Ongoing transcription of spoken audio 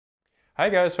Hi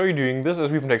guys, how are you doing? This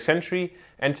is me from techcentury,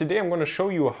 and today I'm going to show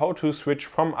you how to switch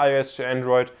from iOS to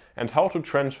Android and how to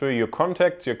transfer your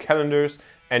contacts, your calendars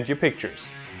and your pictures.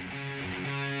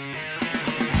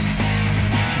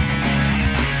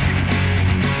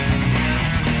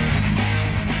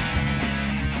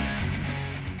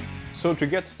 So to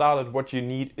get started, what you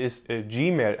need is a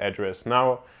Gmail address.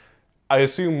 Now, I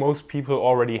assume most people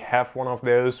already have one of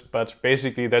those, but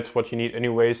basically that's what you need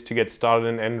anyways to get started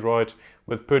in Android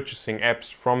with purchasing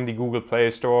apps from the Google Play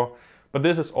Store. But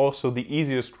this is also the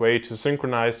easiest way to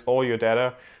synchronize all your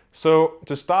data. So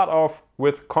to start off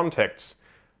with contacts.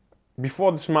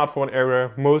 Before the smartphone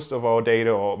era, most of our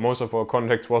data or most of our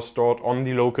contacts was stored on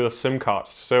the local SIM card.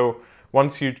 So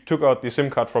once you took out the SIM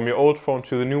card from your old phone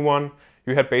to the new one,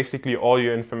 you had basically all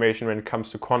your information when it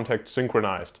comes to contacts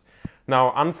synchronized.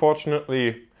 Now,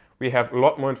 unfortunately, we have a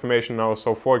lot more information now.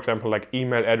 So for example, like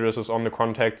email addresses on the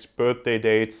contacts, birthday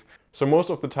dates. So most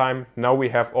of the time now we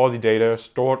have all the data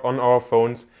stored on our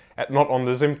phones and not on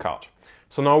the SIM card.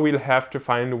 So now we'll have to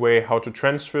find a way how to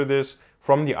transfer this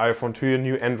from the iPhone to your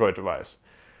new Android device.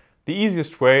 The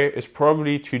easiest way is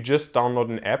probably to just download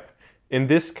an app. In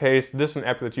this case, this is an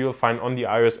app that you'll find on the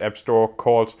iOS App Store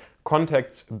called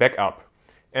Contacts Backup.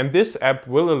 And this app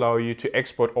will allow you to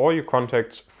export all your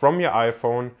contacts from your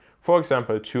iPhone, for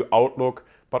example, to Outlook,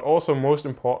 but also most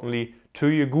importantly, to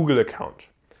your Google account.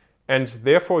 And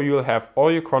therefore you'll have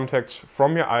all your contacts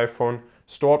from your iPhone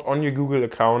stored on your Google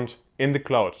account in the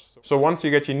cloud. So once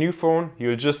you get your new phone,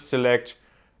 you'll just select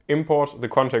import the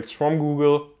contacts from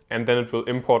Google, and then it will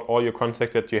import all your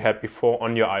contacts that you had before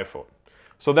on your iPhone.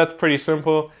 So that's pretty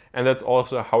simple, and that's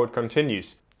also how it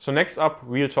continues. So next up,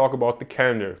 we'll talk about the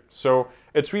calendar. So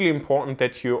it's really important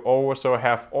that you also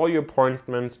have all your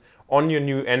appointments on your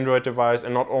new Android device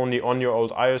and not only on your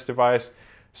old iOS device.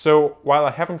 So while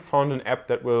I haven't found an app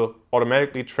that will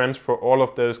automatically transfer all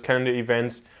of those calendar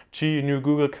events to your new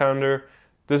Google Calendar,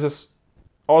 this is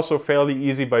also fairly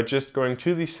easy by just going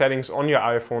to the settings on your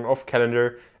iPhone of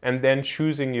Calendar and then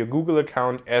choosing your Google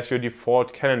account as your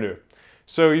default calendar.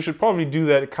 So you should probably do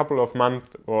that a couple of months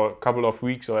or a couple of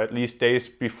weeks or at least days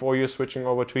before you're switching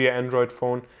over to your Android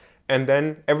phone. And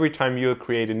then every time you'll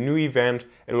create a new event,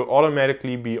 it will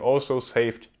automatically be also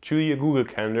saved to your Google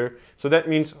Calendar. So that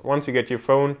means once you get your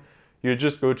phone, you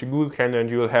just go to Google Calendar and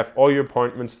you will have all your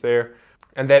appointments there.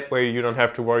 And that way you don't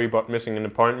have to worry about missing an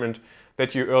appointment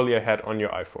that you earlier had on your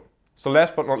iPhone. So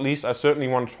last but not least, I certainly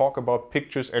want to talk about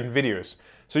pictures and videos.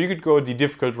 So you could go the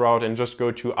difficult route and just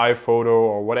go to iPhoto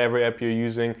or whatever app you're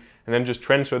using and then just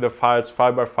transfer the files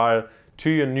file by file to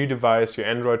your new device, your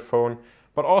Android phone.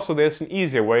 But also there's an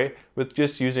easier way with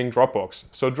just using Dropbox.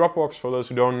 So Dropbox, for those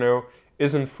who don't know,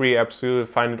 isn't free app, so you'll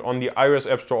find it on the iOS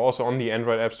App Store, also on the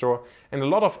Android App Store. And a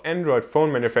lot of Android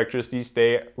phone manufacturers these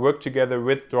days work together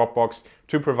with Dropbox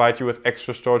to provide you with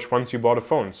extra storage once you bought a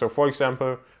phone. So for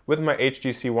example, with my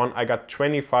HTC One, I got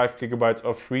 25 gigabytes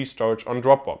of free storage on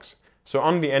Dropbox. So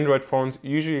on the Android phones,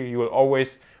 usually you will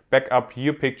always back up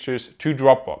your pictures to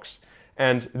Dropbox.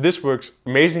 And this works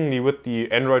amazingly with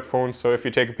the Android phone. So if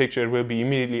you take a picture, it will be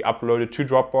immediately uploaded to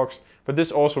Dropbox. But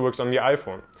this also works on the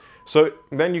iPhone. So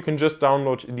then you can just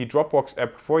download the Dropbox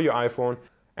app for your iPhone.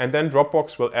 And then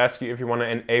Dropbox will ask you if you want to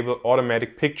enable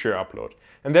automatic picture upload.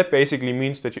 And that basically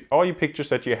means that all your pictures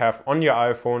that you have on your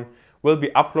iPhone will be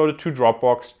uploaded to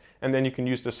Dropbox. And then you can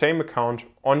use the same account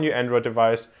on your Android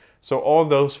device. So all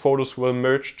those photos will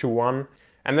merge to one,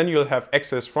 and then you'll have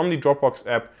access from the Dropbox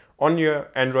app on your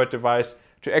Android device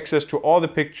to access to all the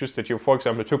pictures that you, for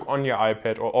example, took on your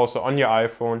iPad or also on your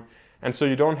iPhone. And so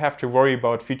you don't have to worry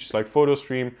about features like photo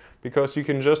stream, because you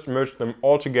can just merge them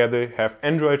all together, have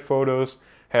Android photos,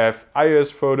 have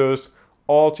iOS photos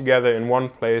all together in one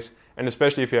place. And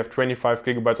especially if you have 25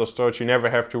 gigabytes of storage, you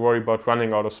never have to worry about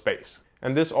running out of space.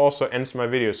 And this also ends my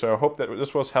video, so I hope that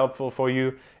this was helpful for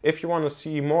you. If you want to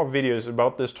see more videos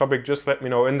about this topic, just let me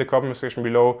know in the comment section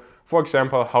below. For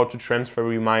example, how to transfer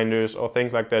reminders or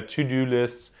things like that, to-do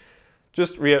lists.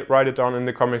 Just write it down in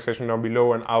the comment section down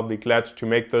below and I'll be glad to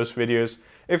make those videos.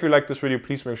 If you like this video,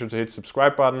 please make sure to hit the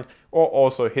subscribe button or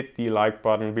also hit the like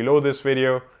button below this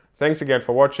video. Thanks again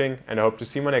for watching and I hope to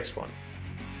see you in my next one.